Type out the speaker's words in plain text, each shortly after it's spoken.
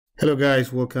Hello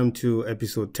guys, welcome to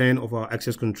episode 10 of our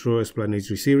access control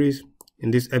explanatory series. In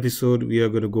this episode, we are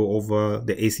going to go over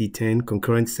the AC-10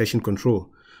 Concurrent Session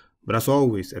Control. But as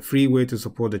always, a free way to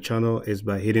support the channel is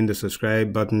by hitting the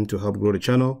subscribe button to help grow the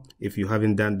channel if you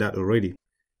haven't done that already.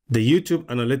 The YouTube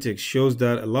analytics shows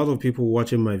that a lot of people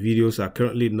watching my videos are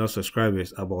currently not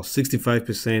subscribers. About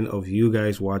 65% of you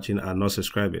guys watching are not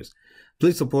subscribers.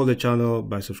 Please support the channel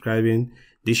by subscribing.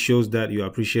 This shows that you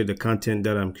appreciate the content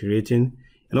that I'm creating.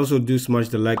 And also do smash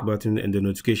the like button and the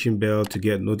notification bell to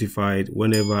get notified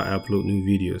whenever I upload new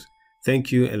videos. Thank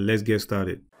you, and let's get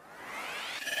started.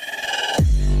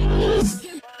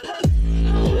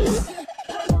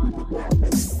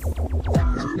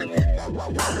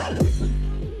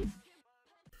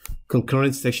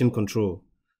 Concurrent Session Control.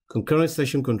 Concurrent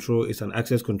Session Control is an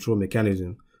access control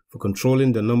mechanism for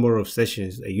controlling the number of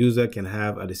sessions a user can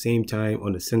have at the same time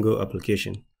on a single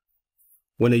application.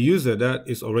 When a user that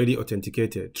is already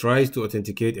authenticated tries to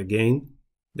authenticate again,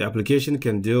 the application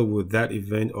can deal with that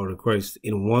event or request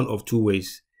in one of two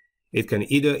ways. It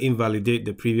can either invalidate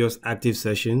the previous active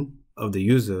session of the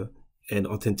user and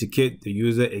authenticate the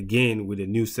user again with a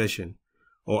new session,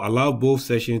 or allow both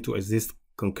sessions to exist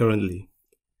concurrently.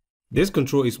 This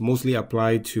control is mostly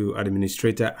applied to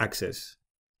administrator access.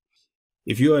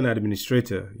 If you are an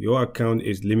administrator, your account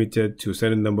is limited to a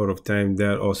certain number of times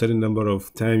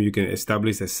you can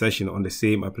establish a session on the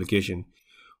same application.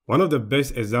 One of the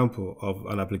best examples of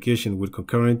an application with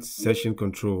concurrent session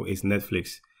control is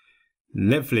Netflix.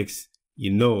 Netflix,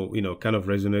 kind of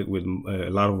resonate with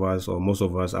a lot of us or most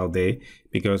of us out there,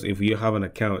 because if you have an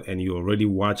account and you're already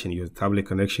watching, you establish a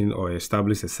connection or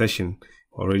establish a session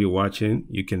already watching,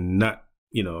 you cannot,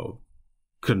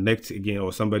 connect again,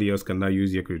 or somebody else cannot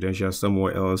use your credentials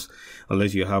somewhere else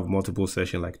unless you have multiple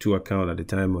sessions, like 2 accounts at a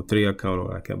time or 3 accounts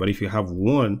or account. But if you have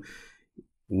one,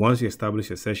 once you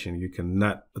establish a session, you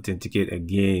cannot authenticate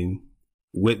again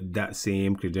with that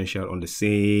same credential on the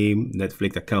same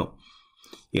Netflix account.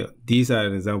 These are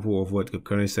an example of what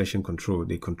concurrent session control.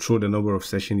 They control the number of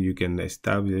sessions you can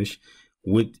establish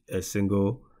with a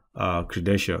single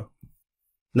credential.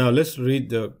 Now let's read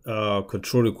the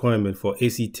control requirement for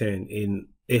AC-10 in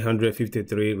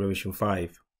 853 revision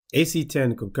 5.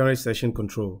 AC-10 Concurrent Session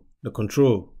Control. The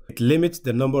control, it limits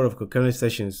the number of concurrent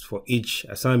sessions for each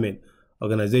assignment,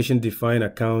 organization defined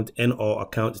account and or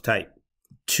account type.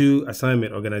 2.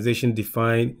 Assignment, organization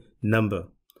defined number.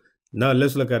 Now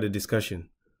let's look at the discussion.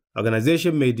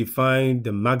 Organization may define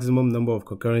the maximum number of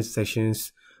concurrent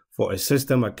sessions for a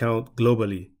system account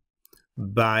globally,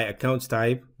 by account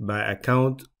type, by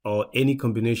account, or any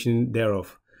combination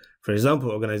thereof. For example,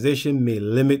 organization may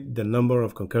limit the number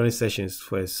of concurrent sessions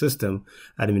for a system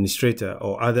administrator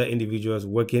or other individuals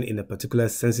working in a particular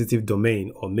sensitive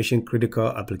domain or mission critical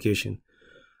application.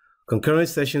 Concurrent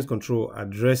sessions control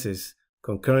addresses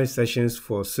concurrent sessions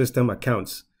for system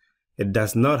accounts. It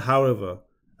does not, however,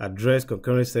 address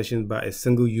concurrent sessions by a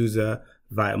single user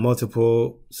via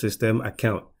multiple system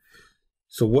account.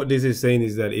 So what this is saying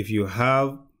is that if you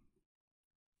have,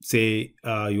 say,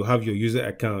 you have your user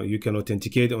account, you can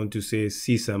authenticate onto, say,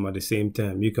 CSAM at the same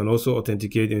time. You can also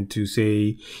authenticate into,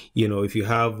 say, if you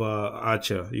have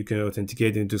Archer, you can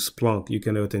authenticate into Splunk, you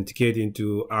can authenticate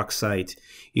into ArcSight.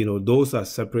 Those are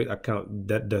separate accounts.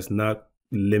 That does not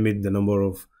limit the number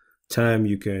of time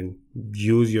you can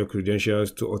use your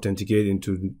credentials to authenticate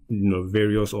into,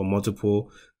 various or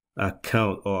multiple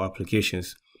account or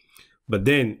applications. But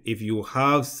then if you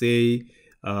have, say,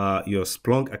 your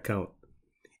Splunk account,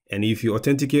 and if you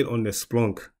authenticate on the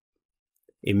Splunk,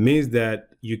 it means that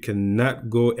you cannot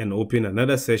go and open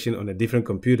another session on a different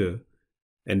computer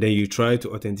and then you try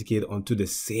to authenticate onto the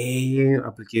same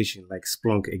application like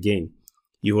Splunk again.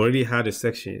 You already had a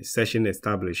session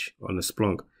established on the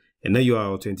Splunk, and then you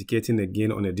are authenticating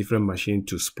again on a different machine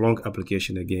to Splunk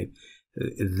application again.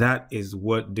 That is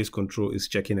what this control is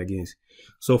checking against.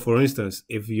 So for instance,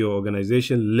 if your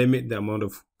organization limit the amount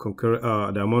of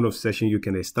session you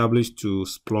can establish to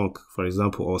Splunk, for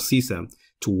example, or CSAM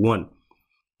to 1,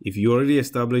 if you already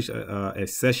establish a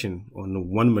session on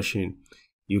one machine,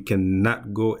 you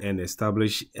cannot go and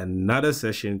establish another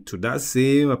session to that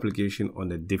same application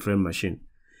on a different machine.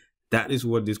 That is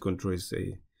what this control is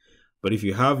saying. But if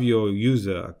you have your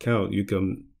user account, you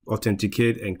can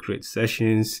authenticate and create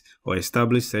sessions or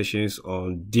establish sessions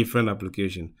on different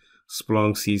applications.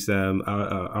 Splunk, CSAM,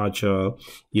 Archer,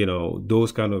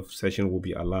 those kind of sessions will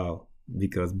be allowed,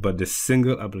 but the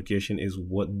single application is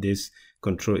what this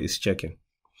control is checking.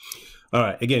 All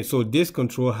right, again, so this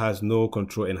control has no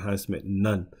control enhancement,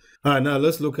 none. All right, now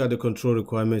let's look at the control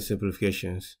requirement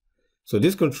simplifications. So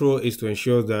this control is to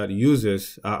ensure that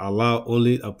users are allowed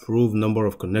only approved number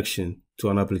of connections to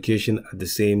an application at the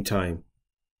same time.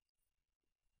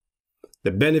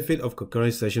 The benefit of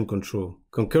concurrent session control.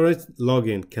 Concurrent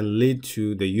login can lead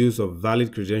to the use of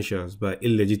valid credentials by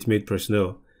illegitimate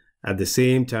personnel at the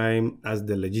same time as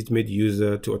the legitimate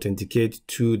user to authenticate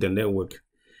to the network.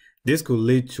 This could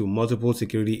lead to multiple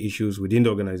security issues within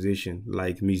the organization,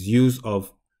 like misuse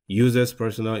of users'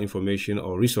 personal information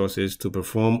or resources to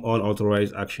perform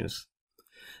unauthorized actions.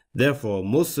 Therefore,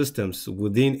 most systems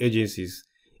within agencies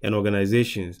and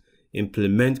organizations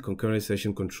implement concurrent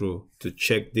session control to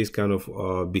check this kind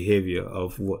of behavior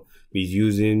of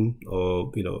misusing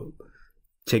or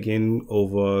taking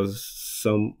over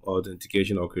some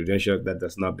authentication or credential that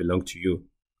does not belong to you.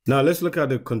 Now let's look at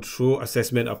the control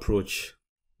assessment approach.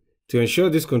 To ensure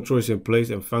this control is in place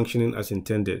and functioning as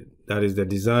intended, that is the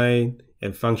design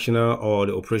and functional or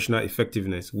the operational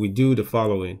effectiveness, we do the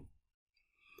following.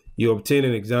 You obtain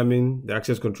and examine the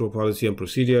access control policy and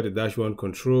procedure, the -1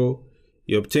 control.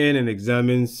 You obtain and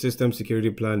examine system security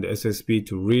plan, the SSP,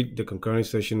 to read the concurrent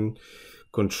session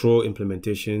control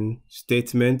implementation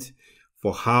statement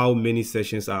for how many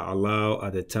sessions are allowed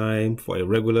at a time for a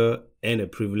regular and a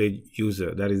privileged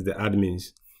user, that is the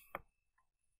admins.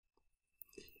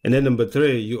 And then number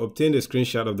 3, you obtain the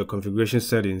screenshot of the configuration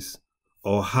settings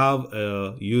or have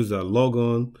a user log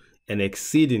on and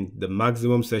exceeding the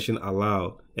maximum session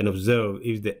allowed and observe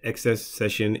if the excess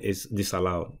session is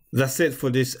disallowed. That's it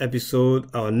for this episode.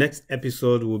 Our next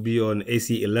episode will be on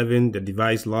AC-11, the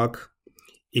device lock.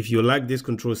 If you like this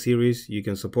control series, you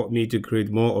can support me to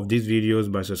create more of these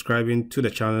videos by subscribing to the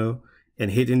channel and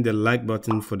hitting the like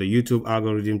button for the YouTube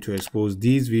algorithm to expose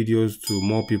these videos to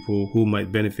more people who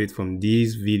might benefit from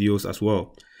these videos as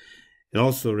well. And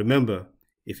also remember,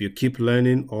 if you keep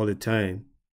learning all the time,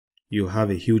 you have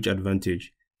a huge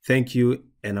advantage. Thank you,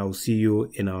 and I'll see you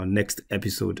in our next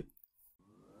episode.